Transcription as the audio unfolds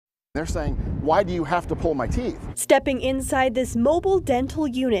They're saying, why do you have to pull my teeth? Stepping inside this mobile dental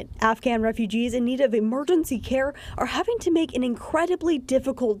unit, Afghan refugees in need of emergency care are having to make an incredibly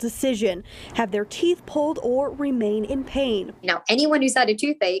difficult decision: have their teeth pulled or remain in pain. Now, anyone who's had a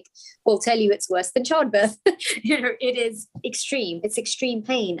toothache will tell you it's worse than childbirth. It is extreme. It's extreme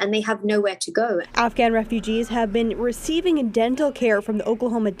pain, and they have nowhere to go. Afghan refugees have been receiving dental care from the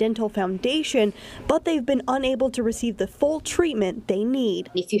Oklahoma Dental Foundation, but they've been unable to receive the full treatment they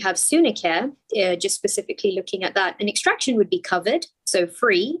need. If you have sooner care, just specifically looking at that, an extraction would be covered, so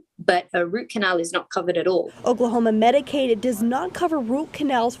free, but a root canal is not covered at all. Oklahoma Medicaid does not cover root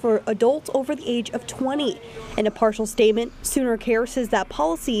canals for adults over the age of 20. In a partial statement, Sooner Care says that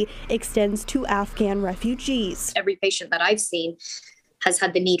policy extends to Afghan refugees. Every patient that I've seen has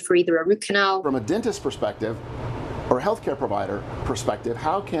had the need for either a root canal. From a dentist perspective, or a healthcare provider perspective,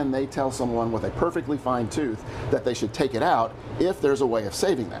 how can they tell someone with a perfectly fine tooth that they should take it out if there's a way of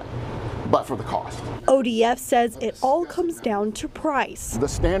saving that, but for the cost? ODF says it all comes down to price. The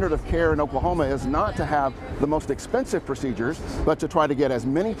standard of care in Oklahoma is not to have the most expensive procedures, but to try to get as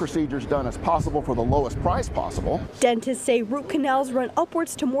many procedures done as possible for the lowest price possible. Dentists say root canals run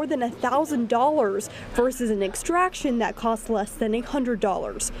upwards to more than $1,000 versus an extraction that costs less than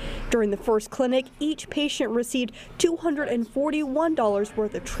 $100. During the first clinic, each patient received $241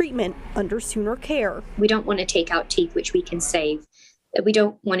 worth of treatment under Sooner Care. We don't want to take out teeth which we can save. We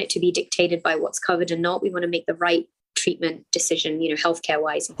don't want it to be dictated by what's covered and not. We want to make the right treatment decision, healthcare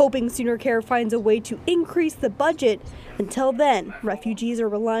wise. Hoping Sooner Care finds a way to increase the budget. Until then, refugees are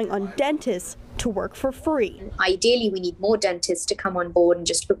relying on dentists to work for free. Ideally, we need more dentists to come on board and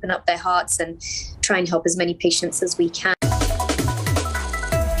just open up their hearts and try and help as many patients as we can.